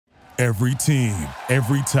Every team,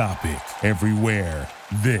 every topic, everywhere.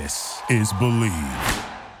 This is Believe.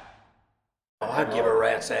 I'd give a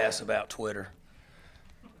rat's ass about Twitter.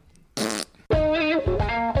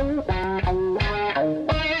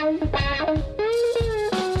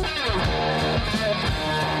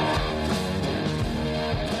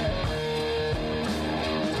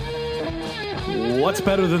 What's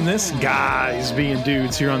better than this? Guys being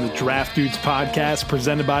dudes here on the Draft Dudes podcast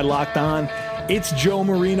presented by Locked On. It's Joe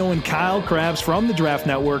Marino and Kyle Krabs from the Draft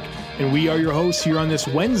Network, and we are your hosts here on this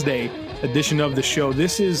Wednesday edition of the show.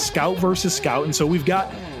 This is Scout versus Scout, and so we've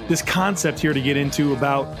got this concept here to get into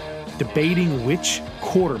about debating which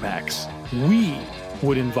quarterbacks we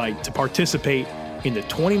would invite to participate in the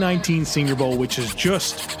 2019 Senior Bowl, which is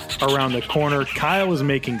just around the corner. Kyle is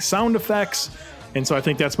making sound effects, and so I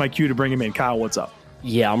think that's my cue to bring him in. Kyle, what's up?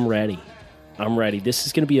 Yeah, I'm ready. This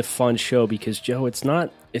is going to be a fun show because, Joe, it's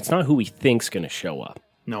not who we think's going to show up.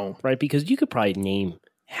 No. Right? Because you could probably name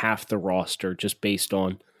half the roster just based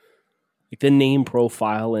on like the name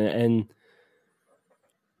profile and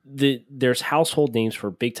there's household names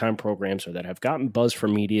for big-time programs or that have gotten buzz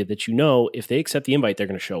from media that you know if they accept the invite, they're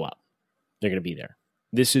going to show up. They're going to be there.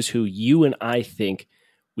 This is who you and I think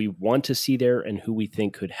we want to see there and who we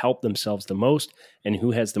think could help themselves the most and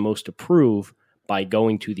who has the most to prove by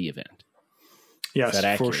going to the event. Yes,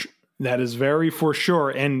 that is very for sure.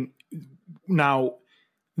 And now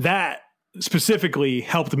that specifically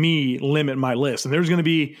helped me limit my list. And there's going to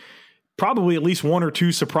be probably at least one or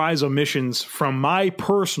two surprise omissions from my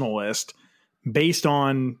personal list based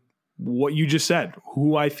on what you just said,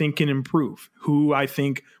 who I think can improve, who I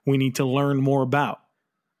think we need to learn more about.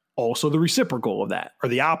 Also the reciprocal of that, or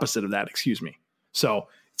the opposite of that, excuse me. So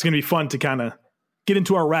it's going to be fun to kind of get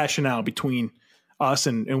into our rationale between us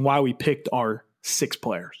and why we picked our 6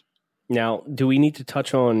 players. Now, do we need to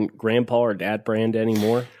touch on Grandpa or Dad Brand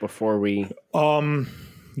anymore before we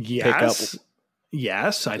yes.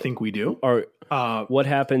 Yes, I think we do. Or what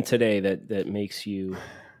happened today that makes you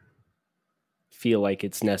feel like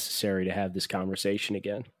it's necessary to have this conversation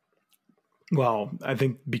again? Well, I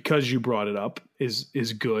think because you brought it up is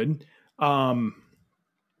good.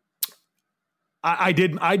 I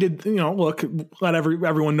did, you know, look, let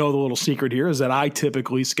everyone know the little secret here is that I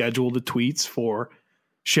typically schedule the tweets for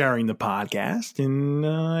sharing the podcast. And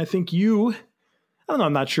I think I don't know,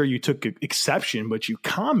 I'm not sure you took exception, but you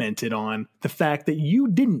commented on the fact that you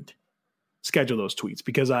didn't schedule those tweets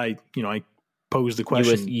because I posed the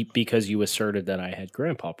question. Because you asserted that I had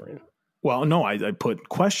Grandpa Brand. Well, no, I put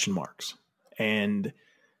question marks. And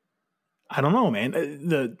I don't know,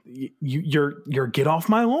 man, you're get off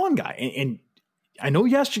my lawn guy. And I know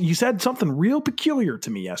yesterday you said something real peculiar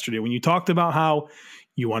to me yesterday when you talked about how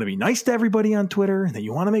you want to be nice to everybody on Twitter and that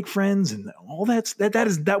you want to make friends and all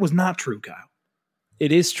that was not true, Kyle.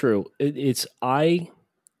 It is true. Butthole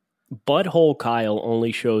Kyle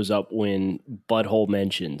only shows up when butthole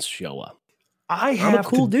mentions show up. I'm a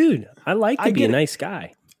cool dude. I like to be a nice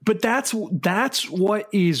guy. But that's what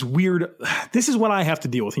is weird. This is what I have to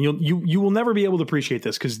deal with, and you will never be able to appreciate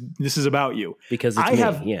this because this is about you. Because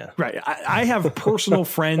it's right. I have personal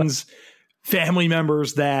friends, family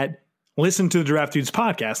members that listen to the Draft Dudes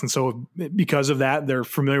podcast, and so because of that, they're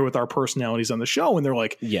familiar with our personalities on the show, and they're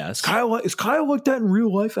like, "Yes, is Kyle like that in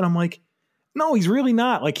real life?" And I'm like, "No, he's really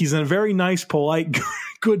not. Like he's a very nice, polite,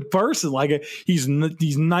 good person. Like he's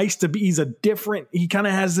nice to be. He kind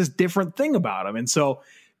of has this different thing about him, and so."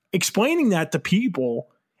 Explaining that to people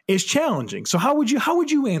is challenging. So how would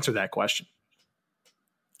you answer that question?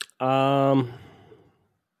 I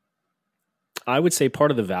would say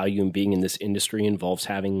part of the value in being in this industry involves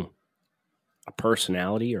having a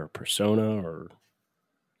personality or a persona or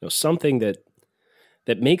something that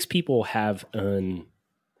makes people have a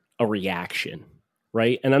reaction,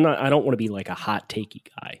 right? And I don't want to be like a hot takey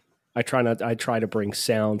guy. I try to bring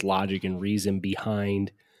sound, logic, and reason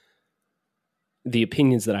behind the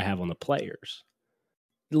opinions that I have on the players.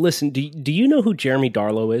 Listen, do you know who Jeremy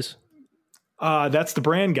Darlow is? That's the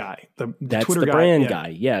brand guy. That's Twitter the guy. brand guy.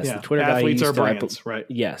 Yes, yeah. The Twitter Athletes guy. Athletes are brands, right?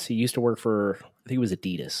 Yes, he used to work for, I think it was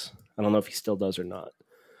Adidas. I don't know if he still does or not.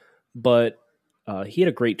 But he had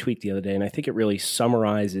a great tweet the other day, and I think it really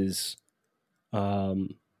summarizes some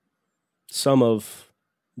of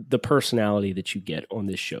the personality that you get on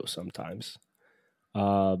this show sometimes.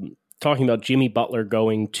 Talking about Jimmy Butler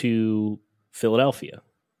going to Philadelphia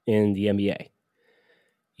in the NBA.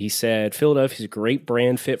 He said, Philadelphia's a great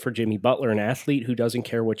brand fit for Jimmy Butler, an athlete who doesn't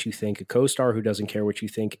care what you think, a co-star who doesn't care what you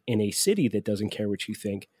think, in a city that doesn't care what you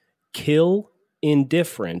think. Kill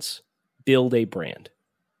indifference, build a brand.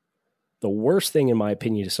 The worst thing, in my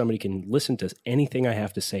opinion, is somebody can listen to anything I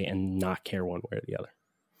have to say and not care one way or the other.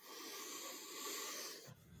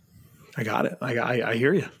 I got it. I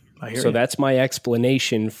hear you. So that's my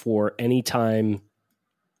explanation for any time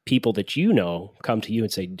people that you know come to you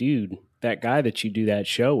and say, dude, that guy that you do that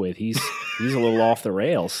show with, he's a little off the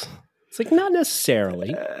rails. It's like, not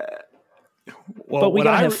necessarily. But we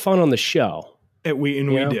got to have fun on the show. We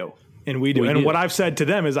do. And what I've said to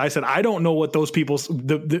them is, I said, I don't know what those people,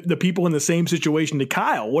 the people in the same situation to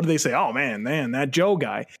Kyle, what do they say? Oh, man, that Joe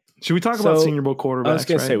guy. Should we talk about Senior Bowl quarterbacks? I was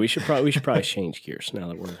going to say, we should probably change gears now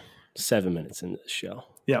that we're 7 minutes into the show.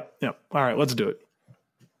 Yep. All right, let's do it.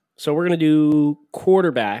 So we're going to do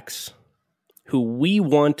quarterbacks who we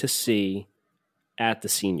want to see at the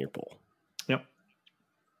Senior Bowl. Yep.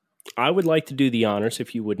 I would like to do the honors,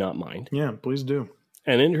 if you would not mind. Yeah, please do.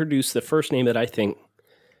 And introduce the first name that I think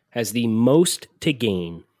has the most to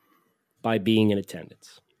gain by being in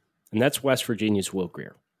attendance. And that's West Virginia's Will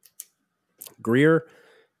Grier. Grier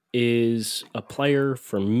is a player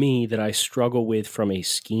for me that I struggle with from a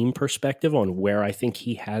scheme perspective on where I think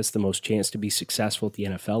he has the most chance to be successful at the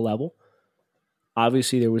NFL level.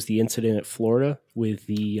 Obviously, there was the incident at Florida with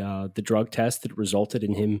the drug test that resulted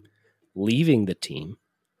in him leaving the team.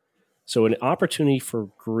 So an opportunity for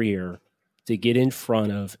Grier to get in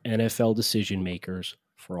front of NFL decision makers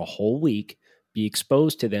for a whole week, be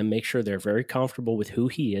exposed to them, make sure they're very comfortable with who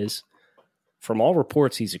he is. From all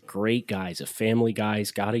reports, he's a great guy. He's a family guy.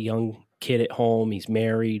 He's got a young kid at home. He's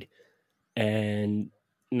married. And,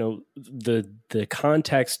 the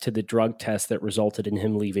context to the drug test that resulted in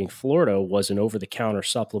him leaving Florida was an over-the-counter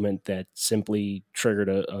supplement that simply triggered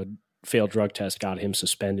a failed drug test, got him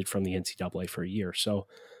suspended from the NCAA for a year. So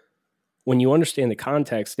when you understand the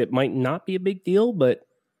context, it might not be a big deal, but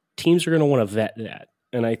teams are going to want to vet that.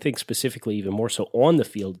 And I think specifically even more so on the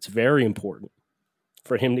field, it's very important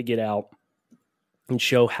for him to get out and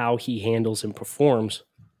show how he handles and performs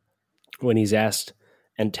when he's asked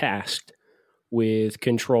and tasked with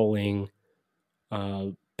controlling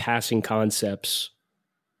passing concepts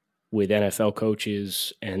with NFL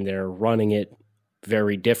coaches, and they're running it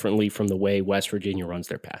very differently from the way West Virginia runs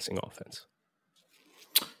their passing offense.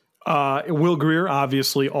 Will Grier,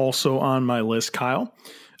 obviously, also on my list, Kyle.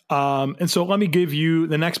 And so let me give you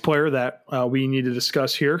the next player that we need to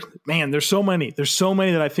discuss here. Man, there's so many. There's so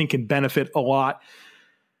many that I think can benefit a lot.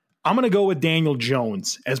 I'm going to go with Daniel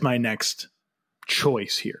Jones as my next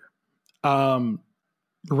choice here.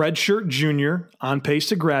 Redshirt junior, on pace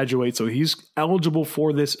to graduate, so he's eligible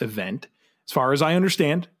for this event, as far as I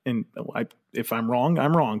understand. And if I'm wrong,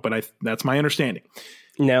 I'm wrong, but that's my understanding.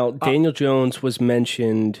 Now, Daniel Jones was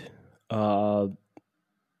mentioned. Jim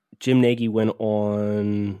Nagy went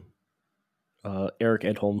on Eric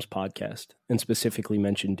Edholm's podcast and specifically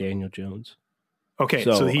mentioned Daniel Jones. Okay,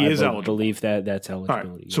 so he is eligible. I believe that's eligibility.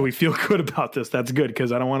 All right, so we feel good about this. That's good,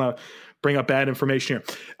 because I don't want to bring up bad information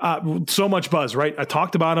here. So much buzz, right? I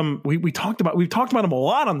talked about him. We've talked about him a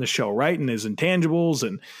lot on the show, right? And his intangibles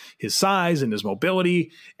and his size and his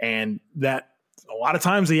mobility, and that a lot of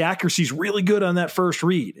times the accuracy is really good on that first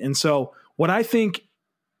read. And so what I think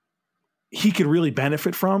he could really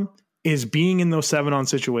benefit from is being in those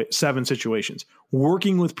 7-on-7 situations,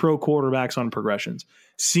 working with pro quarterbacks on progressions,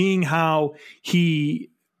 seeing how he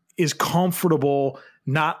is comfortable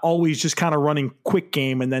not always just kind of running quick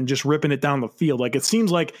game and then just ripping it down the field. Like, it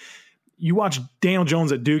seems like you watch Daniel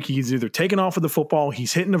Jones at Duke, he's either taking off with the football,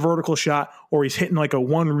 he's hitting a vertical shot, or he's hitting like a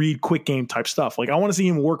one-read quick game type stuff. Like, I want to see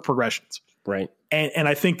him work progressions. Right. And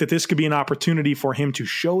I think that this could be an opportunity for him to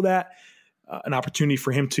show that, an opportunity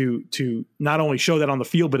for him to not only show that on the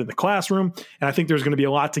field, but in the classroom. And I think there's going to be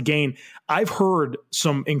a lot to gain. I've heard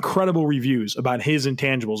some incredible reviews about his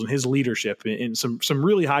intangibles and his leadership, and some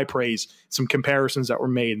really high praise, some comparisons that were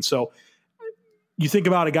made. And so you think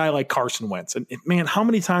about a guy like Carson Wentz, and man, how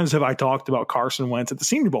many times have I talked about Carson Wentz at the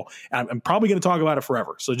Senior Bowl? I'm probably going to talk about it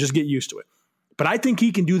forever, so just get used to it. But I think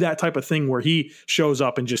he can do that type of thing where he shows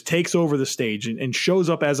up and just takes over the stage and shows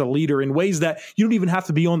up as a leader in ways that you don't even have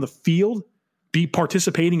to be on the field, be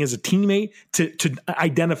participating as a teammate to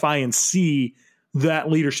identify and see that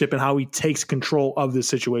leadership and how he takes control of this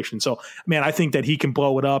situation. So, man, I think that he can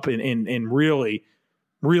blow it up and really,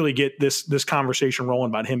 really get this conversation rolling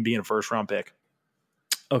about him being a first-round pick.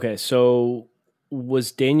 Okay, so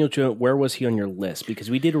was Daniel Jones, where was he on your list? Because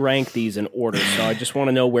we did rank these in order, so I just want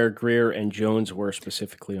to know where Grier and Jones were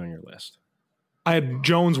specifically on your list. I had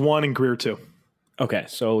Jones 1 and Grier 2. Okay,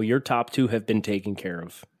 so your top 2 have been taken care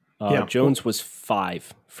of. Jones was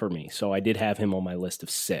 5 for me, so I did have him on my list of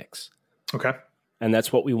 6. Okay. And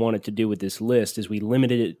that's what we wanted to do with this list, is we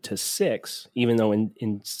limited it to 6, even though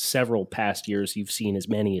in several past years you've seen as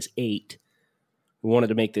many as 8. We wanted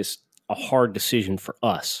to make this a hard decision for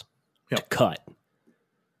us to cut.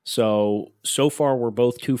 So far we're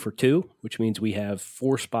both 2 for 2, which means we have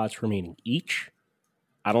 4 spots remaining each.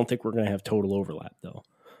 I don't think we're going to have total overlap, though.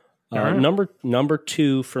 Right. Number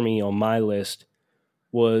 2 for me on my list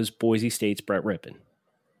was Boise State's Brett Rypien.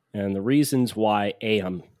 And the reasons why,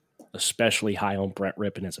 I'm especially high on Brett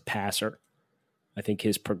Rypien as a passer. I think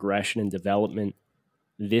his progression and development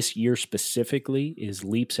this year specifically is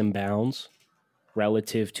leaps and bounds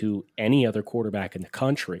relative to any other quarterback in the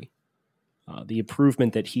country. The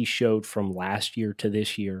improvement that he showed from last year to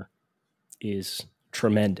this year is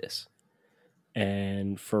tremendous.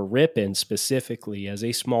 And for Rypien specifically, as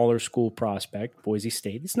a smaller school prospect, Boise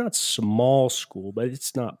State, it's not small school, but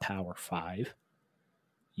it's not Power 5.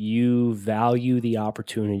 You value the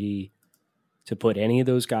opportunity to put any of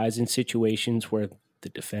those guys in situations where the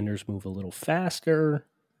defenders move a little faster,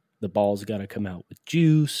 the ball's got to come out with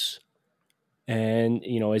juice. And,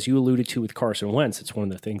 as you alluded to with Carson Wentz, it's one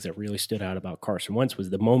of the things that really stood out about Carson Wentz was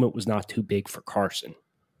the moment was not too big for Carson.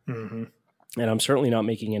 Mm-hmm. And I'm certainly not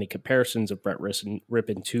making any comparisons of Brett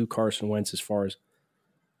Rypien to Carson Wentz as far as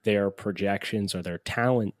their projections or their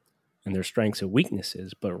talent and their strengths and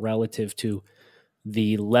weaknesses, but relative to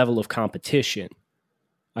the level of competition,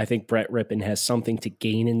 I think Brett Rypien has something to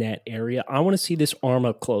gain in that area. I want to see this arm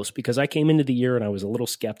up close because I came into the year and I was a little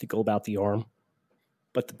skeptical about the arm,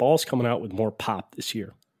 but the ball's coming out with more pop this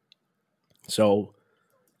year. So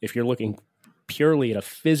if you're looking purely at a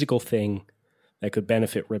physical thing that could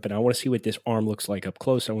benefit Rypien, I want to see what this arm looks like up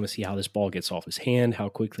close. I want to see how this ball gets off his hand, how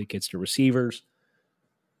quickly it gets to receivers.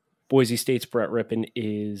 Boise State's Brett Rypien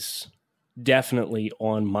is definitely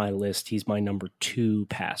on my list. He's my number 2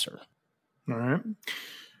 passer. All right. Do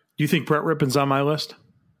you think Brett Rypien's on my list?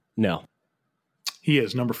 No. He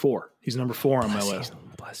is number 4. He's number 4 on my list.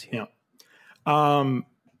 Bless you. Yeah.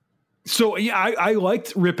 So yeah, I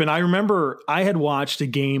liked Rypien. I remember I had watched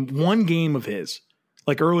one game of his,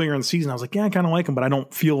 like earlier in the season. I was like, yeah, I kind of like him, but I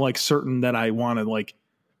don't feel like certain that I want to like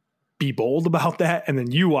be bold about that. And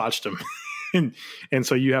then you watched him. and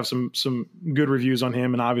so you have some good reviews on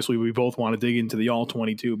him. And obviously we both want to dig into the all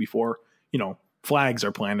 22 before, flags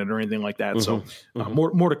are planted or anything like that. Mm-hmm. So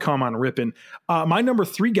more to come on Rypien. My number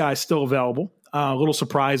 3 guy is still available. A little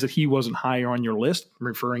surprised that he wasn't higher on your list,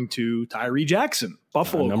 referring to Tyree Jackson,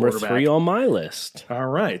 Buffalo number quarterback. 3 on my list. All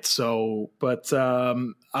right. So, but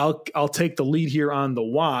I'll take the lead here on the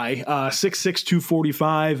why. 6'6",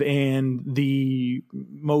 245, and the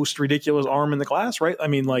most ridiculous arm in the class, right? I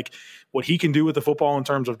mean, like what he can do with the football in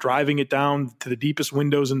terms of driving it down to the deepest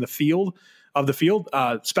windows in the field,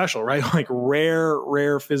 special, right? Like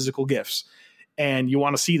rare physical gifts. And you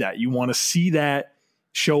want to see that. You want to see that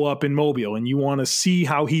show up in Mobile, and you want to see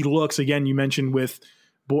how he looks. Again, you mentioned with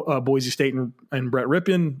Boise State and Brett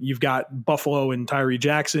Rypien, you've got Buffalo and Tyree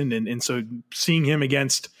Jackson. And so seeing him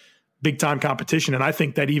against big time competition. And I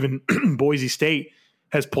think that even Boise State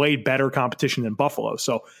has played better competition than Buffalo.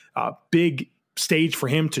 So big stage for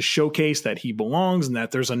him to showcase that he belongs and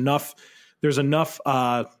that there's enough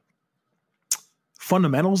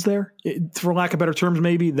fundamentals there, for lack of better terms,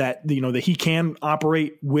 maybe that he can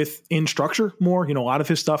operate within structure more. A lot of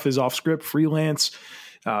his stuff is off script, freelance,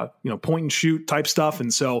 point and shoot type stuff.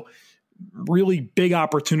 And so really big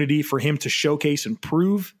opportunity for him to showcase and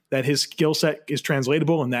prove that his skill set is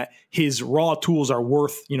translatable and that his raw tools are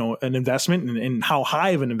worth, an investment and how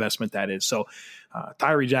high of an investment that is. So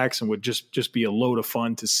Tyree Jackson would just be a load of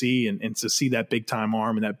fun to see and to see that big time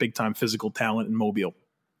arm and that big time physical talent in Mobile.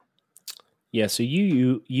 Yeah, so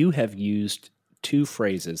you have used 2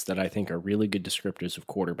 phrases that I think are really good descriptors of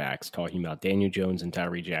quarterbacks, talking about Daniel Jones and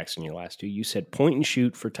Tyree Jackson, your last 2. You said point and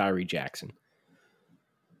shoot for Tyree Jackson.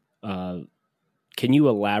 Can you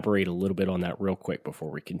elaborate a little bit on that real quick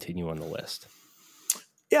before we continue on the list?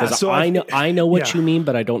 Yeah, so I know what you mean,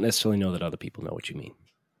 but I don't necessarily know that other people know what you mean.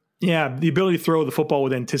 Yeah, the ability to throw the football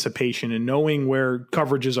with anticipation and knowing where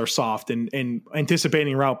coverages are soft and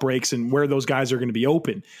anticipating route breaks and where those guys are going to be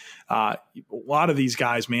open. A lot of these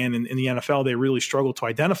guys, man, in the NFL, they really struggle to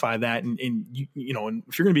identify that. And if you're going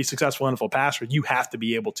to be a successful NFL passer, you have to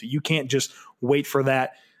be able to. You can't just wait for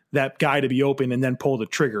that guy to be open and then pull the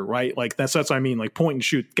trigger, right? Like that's what I mean, like point and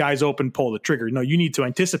shoot, guys open, pull the trigger. No, you need to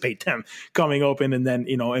anticipate them coming open and then,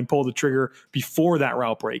 and pull the trigger before that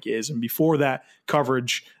route break is and before that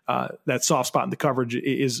coverage, that soft spot in the coverage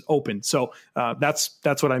is open. So that's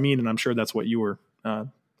what I mean. And I'm sure that's what you were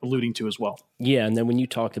alluding to as well. Yeah. And then when you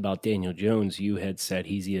talked about Daniel Jones, you had said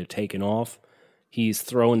he's either taking off, he's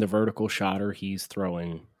throwing the vertical shot, or he's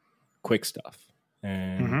throwing quick stuff.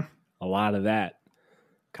 And a lot of that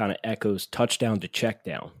kind of echoes touchdown to check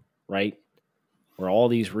down, right? Where all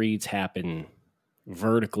these reads happen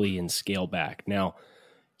vertically and scale back. Now,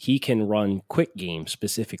 he can run quick games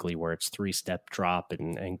specifically where it's 3-step drop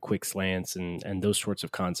and quick slants and those sorts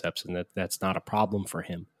of concepts, and that's not a problem for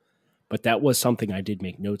him. But that was something I did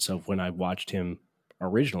make notes of when I watched him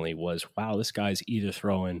originally was, wow, this guy's either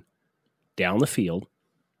throwing down the field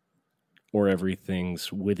or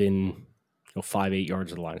everything's within 5-8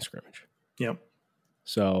 yards of the line of scrimmage. Yep.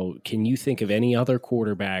 So can you think of any other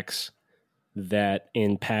quarterbacks that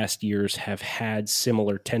in past years have had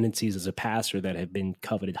similar tendencies as a passer that have been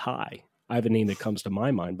coveted high? I have a name that comes to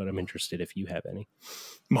my mind, but I'm interested if you have any.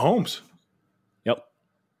 Mahomes. Yep.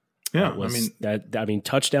 Yeah.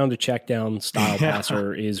 Touchdown to check down style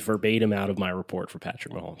passer is verbatim out of my report for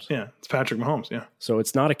Patrick Mahomes. Yeah. It's Patrick Mahomes. Yeah. So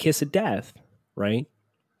it's not a kiss of death, right?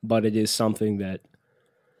 But it is something that,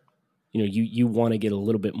 you want to get a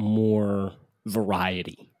little bit more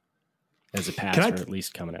variety as a passer, at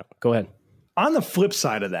least coming out. Go ahead. On the flip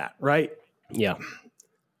side of that, right? Yeah.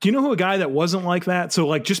 Do you know who a guy that wasn't like that? So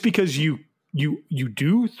like, just because you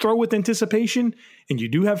do throw with anticipation and you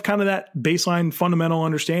do have kind of that baseline fundamental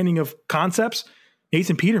understanding of concepts,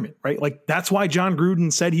 Nathan Peterman, right? Like that's why John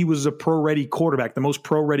Gruden said he was a pro-ready quarterback, the most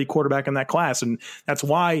pro-ready quarterback in that class. And that's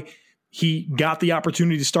why he got the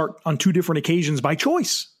opportunity to start on 2 different occasions by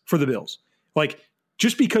choice for the Bills. Like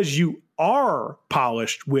just because you are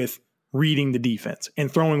polished with reading the defense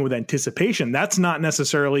and throwing with anticipation, that's not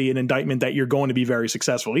necessarily an indictment that you're going to be very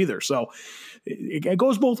successful either. So it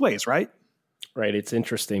goes both ways, right? Right. It's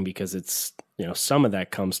interesting because it's, some of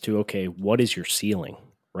that comes to, okay, what is your ceiling,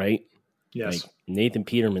 right? Yes. Like Nathan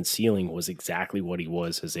Peterman's ceiling was exactly what he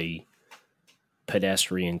was as a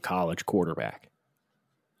pedestrian college quarterback.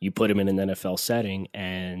 You put him in an NFL setting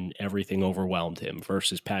and everything overwhelmed him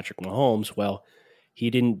versus Patrick Mahomes. Well, he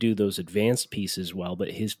didn't do those advanced pieces well,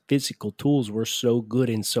 but his physical tools were so good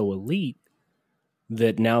and so elite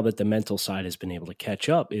that now that the mental side has been able to catch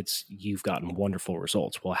up, you've gotten wonderful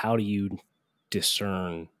results. Well, how do you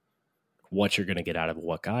discern what you're going to get out of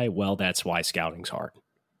what guy? Well, that's why scouting's hard.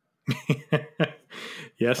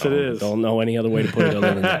 Yes, it is. Don't know any other way to put it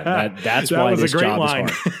other than that. That's why this job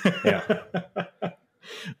is hard. Yeah.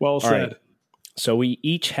 Well said. Right. So we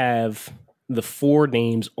each have the 4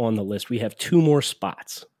 names on the list. We have 2 more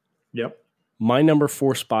spots. Yep. My number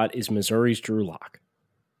 4 spot is Missouri's Drew Lock.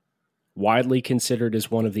 Widely considered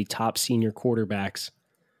as one of the top senior quarterbacks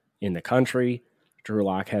in the country. Drew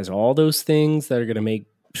Lock has all those things that are going to make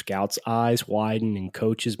scouts' eyes widen and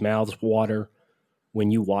coaches' mouths water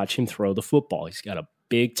when you watch him throw the football. He's got a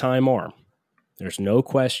big-time arm. There's no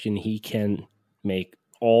question he can make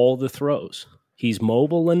all the throws. He's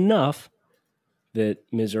mobile enough that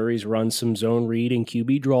Missouri's run some zone read and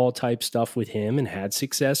QB draw type stuff with him and had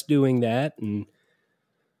success doing that. And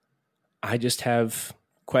I just have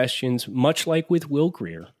questions, much like with Will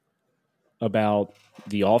Grier, about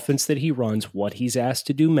the offense that he runs, what he's asked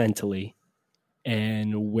to do mentally,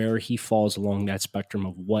 and where he falls along that spectrum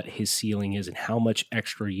of what his ceiling is and how much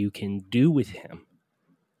extra you can do with him.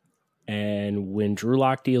 And when Drew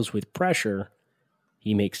Lock deals with pressure,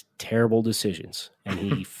 he makes terrible decisions, and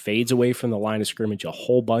he fades away from the line of scrimmage a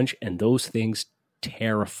whole bunch, and those things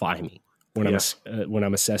terrify me when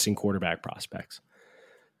I'm assessing quarterback prospects.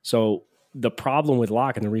 So the problem with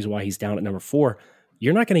Lock and the reason why he's down at number 4,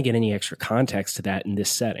 you're not going to get any extra context to that in this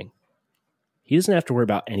setting. He doesn't have to worry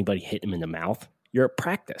about anybody hitting him in the mouth. You're at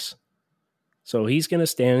practice. So he's going to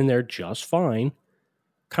stand in there just fine,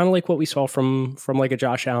 kind of like what we saw from like a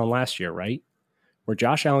Josh Allen last year, right? Where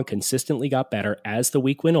Josh Allen consistently got better as the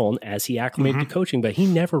week went on, as he acclimated to coaching, but he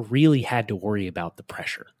never really had to worry about the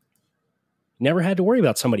pressure. Never had to worry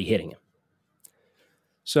about somebody hitting him.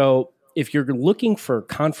 So if you're looking for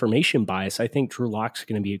confirmation bias, I think Drew Lock's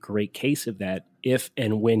going to be a great case of that if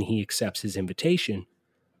and when he accepts his invitation,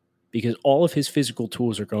 because all of his physical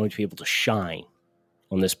tools are going to be able to shine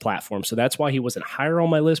on this platform. So that's why he wasn't higher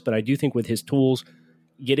on my list, but I do think with his tools,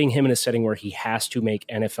 getting him in a setting where he has to make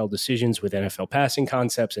NFL decisions with NFL passing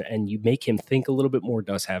concepts and you make him think a little bit more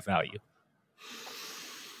does have value.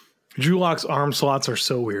 Drew Lock's arm slots are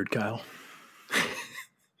so weird, Kyle.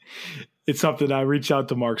 It's something I reached out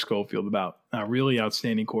to Mark Schofield about, a really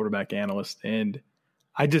outstanding quarterback analyst. And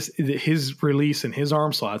his release and his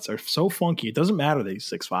arm slots are so funky. It doesn't matter that he's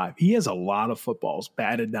 6'5". He has a lot of footballs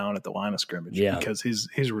batted down at the line of scrimmage because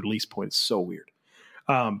his release point is so weird.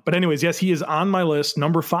 But anyways, yes, he is on my list,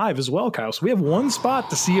 number 5 as well, Kyle. So we have one spot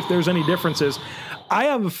to see if there's any differences. I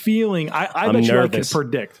have a feeling, I bet you I can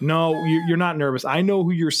predict. No, you're not nervous. I know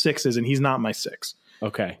who your 6 is, and he's not my 6.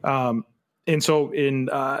 Okay. And so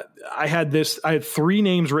I had 3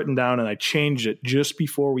 names written down, and I changed it just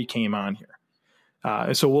before we came on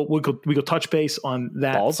here. So we could touch base on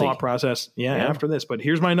that thought process after this. But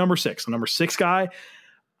here's my number 6. The number 6 guy,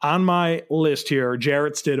 on my list here,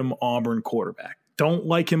 Jarrett Stidham, Auburn quarterback. Don't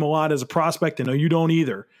like him a lot as a prospect. I know you don't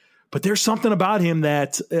either. But there's something about him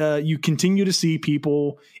that you continue to see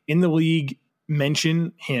people in the league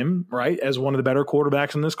mention him, right, as one of the better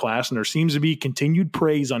quarterbacks in this class. And there seems to be continued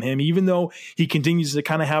praise on him, even though he continues to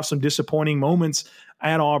kind of have some disappointing moments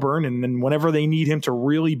at Auburn. And then whenever they need him to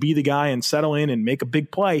really be the guy and settle in and make a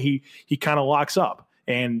big play, he kind of locks up.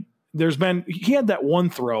 And he had that one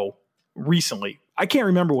throw recently. I can't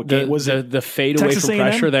remember what game was it. The fade away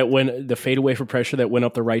from pressure that went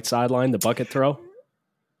up the right sideline, the bucket throw.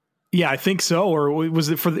 Yeah, I think so. Or was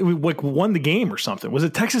it won the game or something? Was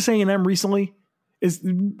it Texas A&M recently?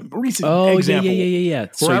 Example. Yeah.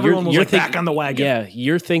 Where everyone was back on the wagon. Yeah,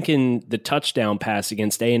 you're thinking the touchdown pass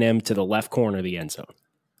against A&M to the left corner of the end zone.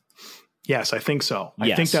 Yes, I think so.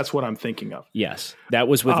 I think that's what I'm thinking of. Yes, that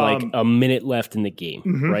was with a minute left in the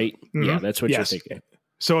game, right? Mm-hmm. Yeah, that's what you're thinking.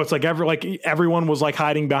 So it's everyone was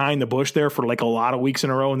hiding behind the bush there for a lot of weeks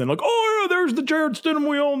in a row, and then oh yeah, there's the Jarrett Stidham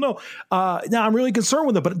we all know. Now I'm really concerned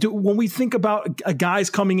with it, but when we think about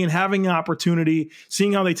guys coming in, having an opportunity,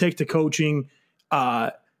 seeing how they take to coaching,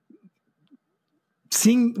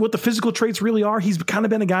 seeing what the physical traits really are, he's kind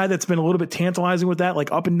of been a guy that's been a little bit tantalizing with that,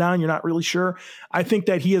 up and down. You're not really sure. I think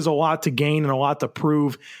that he has a lot to gain and a lot to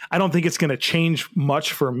prove. I don't think it's going to change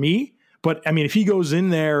much for me, but I mean, if he goes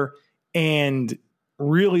in there and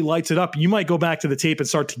really lights it up, you might go back to the tape and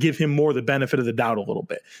start to give him more the benefit of the doubt a little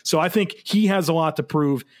bit. So I think he has a lot to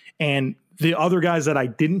prove. And the other guys that I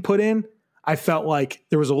didn't put in, I felt like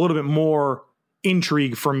there was a little bit more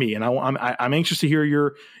intrigue for me. And I'm anxious to hear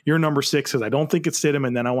your number 6, because I don't think it's Stidham.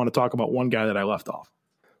 And then I want to talk about one guy that I left off.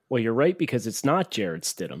 Well, you're right, because it's not Jarrett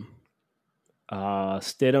Stidham.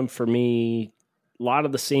 Stidham, for me, a lot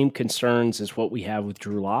of the same concerns as what we have with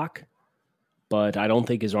Drew Lock, but I don't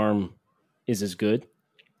think his arm is as good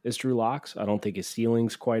as Drew Lock's. I don't think his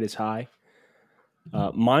ceiling's quite as high.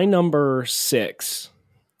 My number 6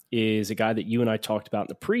 is a guy that you and I talked about in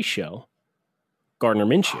the pre-show, Gardner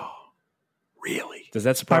Minshew. Really? Does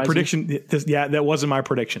that surprise my prediction? you? That wasn't my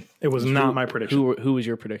prediction. It was not my prediction. Who was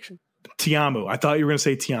your prediction? Tiamu. I thought you were going to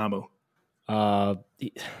say Tiamu. I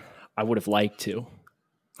would have liked to.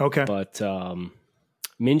 Okay. But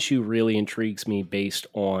Minshew really intrigues me based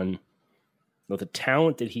on the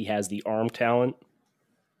talent that he has, the arm talent.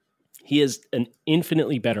 He has an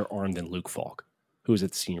infinitely better arm than Luke Falk, who was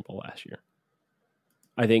at the Senior Bowl last year.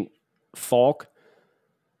 I think Falk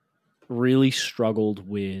really struggled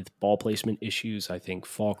with ball placement issues. I think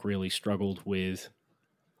Falk really struggled with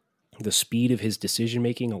the speed of his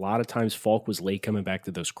decision-making. A lot of times Falk was late coming back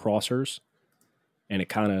to those crossers, and it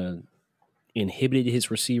kind of inhibited his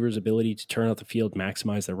receivers' ability to turn out the field,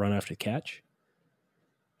 maximize their run after the catch.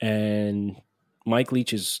 And Mike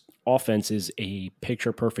Leach's offense is a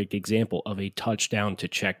picture-perfect example of a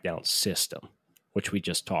touchdown-to-check-down system, which we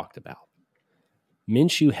just talked about.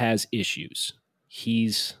 Minshew has issues.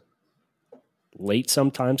 He's late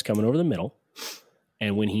sometimes coming over the middle,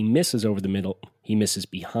 and when he misses over the middle, he misses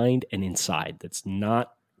behind and inside. That's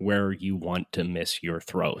not where you want to miss your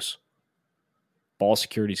throws. Ball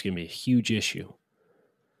security is going to be a huge issue.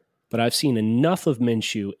 But I've seen enough of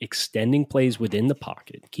Minshew extending plays within the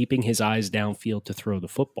pocket, keeping his eyes downfield to throw the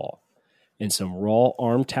football, and some raw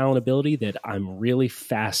arm talent ability that I'm really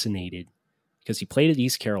fascinated, because he played at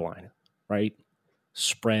East Carolina, right?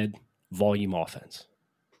 Spread, volume offense.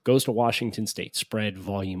 Goes to Washington State, spread,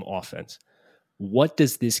 volume offense. What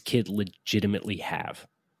does this kid legitimately have?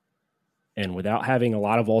 And without having a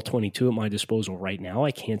lot of all 22 at my disposal right now,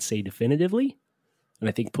 I can't say definitively. And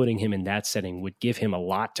I think putting him in that setting would give him a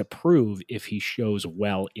lot to prove if he shows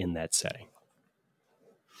well in that setting.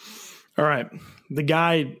 All right. The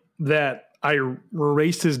guy that I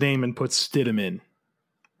erased his name and put Stidham in,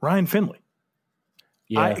 Ryan Finley.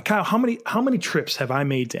 Yeah. Kyle, how many trips have I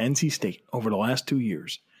made to NC State over the last 2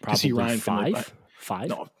 years? Probably to see Ryan 5. Finley? 5?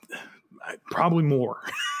 No, probably more.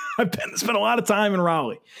 I've spent a lot of time in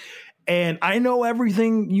Raleigh, and I know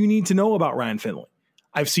everything you need to know about Ryan Finley.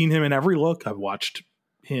 I've seen him in every look. I've watched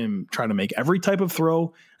him try to make every type of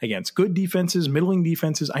throw against good defenses, middling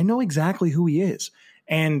defenses. I know exactly who he is,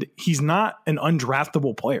 and he's not an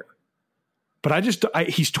undraftable player. But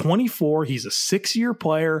he's 24. He's a 6-year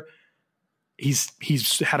player.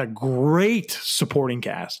 He's had a great supporting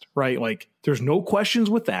cast, right? There's no questions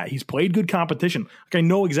with that. He's played good competition. I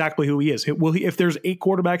know exactly who he is. Will he? If there's 8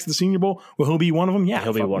 quarterbacks at the Senior Bowl, will he be one of them? Yeah,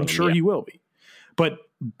 he'll be one. I'm sure he will be. But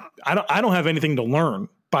I don't have anything to learn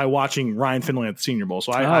by watching Ryan Finley at the Senior Bowl.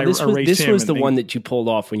 So I erased him. This was the one that you pulled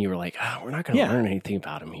off when you were like, we're not going to learn anything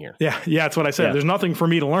about him here. Yeah, that's what I said. Yeah. There's nothing for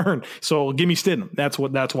me to learn. So give me Stidham.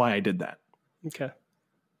 That's why I did that. Okay.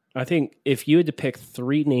 I think if you had to pick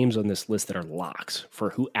 3 names on this list that are locks for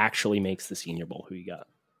who actually makes the Senior Bowl, who you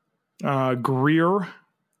got? Greer.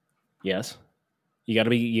 Yes. You got to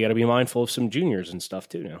be mindful of some juniors and stuff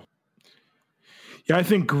too now. Yeah, I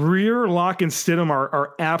think Greer, Locke, and Stidham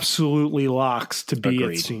are absolutely locks to be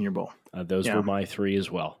at Senior Bowl. Those were my 3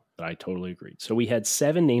 as well. I totally agreed. So we had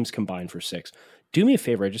 7 names combined for 6. Do me a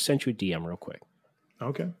favor. I just sent you a DM real quick.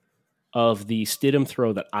 Okay. Of the Stidham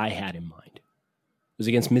throw that I had in mind. It was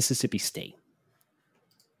against Mississippi State.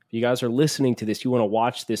 If you guys are listening to this, you want to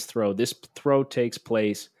watch this throw. This throw takes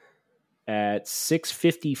place at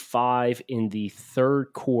 6:55 in the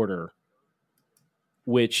third quarter,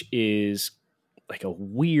 which is like a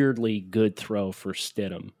weirdly good throw for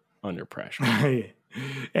Stidham under pressure.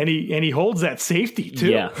 And he holds that safety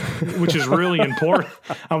too, which is really important.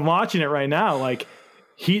 I'm watching it right now. Like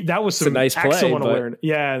that was some nice excellent play, awareness.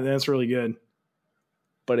 Yeah, that's really good.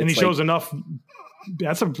 But he shows enough.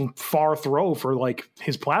 That's a far throw for like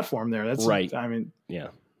his platform there. That's right. I mean, yeah.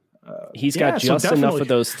 He's got just enough of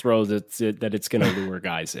those throws that it's going to lure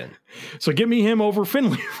guys in. So give me him over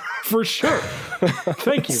Finley for sure.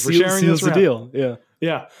 Thank you for sharing this the deal. Yeah.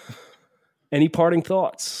 Yeah. Any parting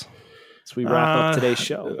thoughts as we wrap up today's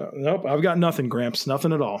show? Nope. I've got nothing, Gramps.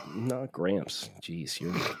 Nothing at all. Not Gramps. Jeez,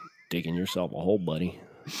 you're digging yourself a hole, buddy.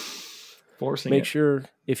 Make sure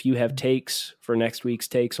if you have takes for next week's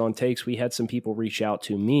Takes on Takes, we had some people reach out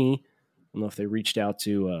to me. I don't know if they reached out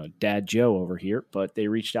to Dad Joe over here, but they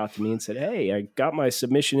reached out to me and said, hey, I got my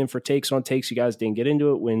submission in for Takes on Takes. You guys didn't get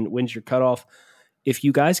into it. When's your cutoff? If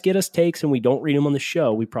you guys get us takes and we don't read them on the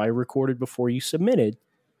show, we probably recorded before you submitted,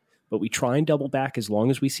 but we try and double back as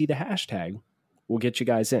long as we see the hashtag. We'll get you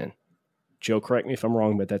guys in. Joe, correct me if I'm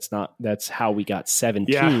wrong, but that's how we got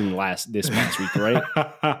 17 this past week,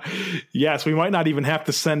 right? Yes, we might not even have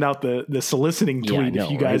to send out the soliciting tweet if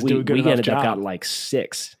you guys do a good enough job. We ended up got like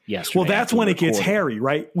 6 yesterday. Well, that's when it gets hairy,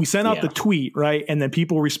 right? We send out the tweet, right? And then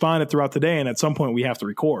people responded throughout the day, and at some point we have to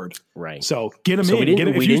record. Right. So get them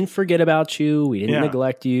in. We didn't forget about you. We didn't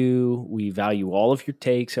neglect you. We value all of your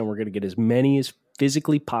takes, and we're going to get as many as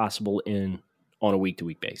physically possible in on a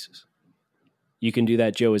week-to-week basis. You can do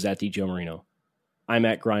that. Joe is at the Joe Marino. I'm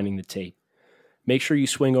at Grinding the Tape. Make sure you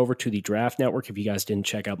swing over to the Draft Network if you guys didn't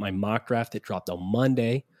check out my mock draft that dropped on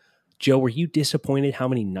Monday. Joe, were you disappointed how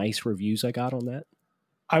many nice reviews I got on that?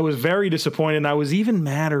 I was very disappointed. And I was even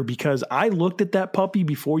madder because I looked at that puppy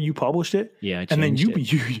before you published it. Yeah, and then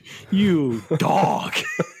you dog.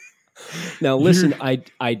 Now listen,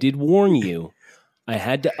 I did warn you. I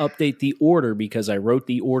had to update the order because I wrote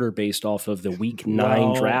the order based off of the Week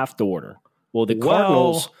 9 draft order. Well, the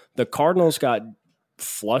Cardinals got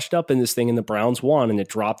flushed up in this thing and the Browns won, and it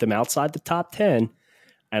dropped them outside the top 10.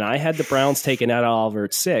 And I had the Browns taking Ed Oliver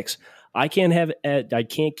at 6. I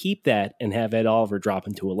can't keep that and have Ed Oliver drop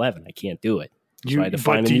into 11. I can't do it. So I had to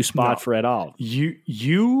find a new spot for Ed Oliver.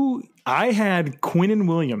 I had Quinnen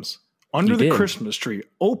Williams under the Christmas tree,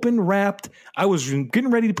 open wrapped. I was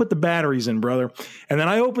getting ready to put the batteries in, brother. And then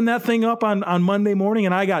I opened that thing up on Monday morning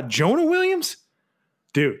and I got Jonah Williams.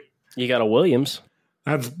 Dude. You got a Williams.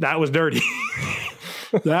 That was dirty.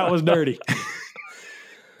 That was dirty.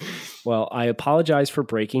 Well, I apologize for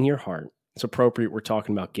breaking your heart. It's appropriate. We're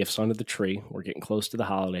talking about gifts under the tree. We're getting close to the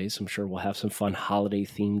holidays. I'm sure we'll have some fun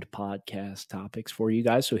holiday-themed podcast topics for you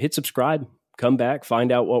guys. So hit subscribe, come back, find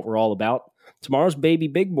out what we're all about. Tomorrow's Baby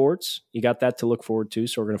Big Boards. You got that to look forward to.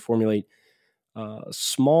 So we're going to formulate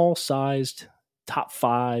small-sized top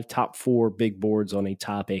 5, top 4 big boards on a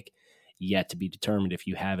topic yet to be determined. If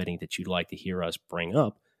you have any that you'd like to hear us bring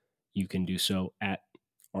up, you can do so at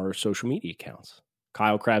our social media accounts.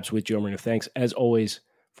 Kyle Krabs with Joe Marino. Thanks, as always,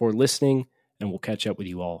 for listening, and we'll catch up with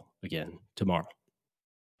you all again tomorrow.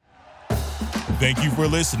 Thank you for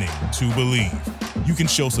listening to Believe. You can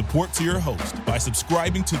show support to your host by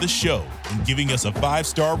subscribing to the show and giving us a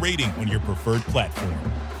 5-star rating on your preferred platform.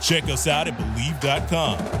 Check us out at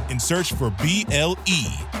Believe.com and search for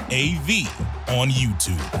BLEAV on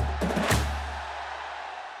YouTube.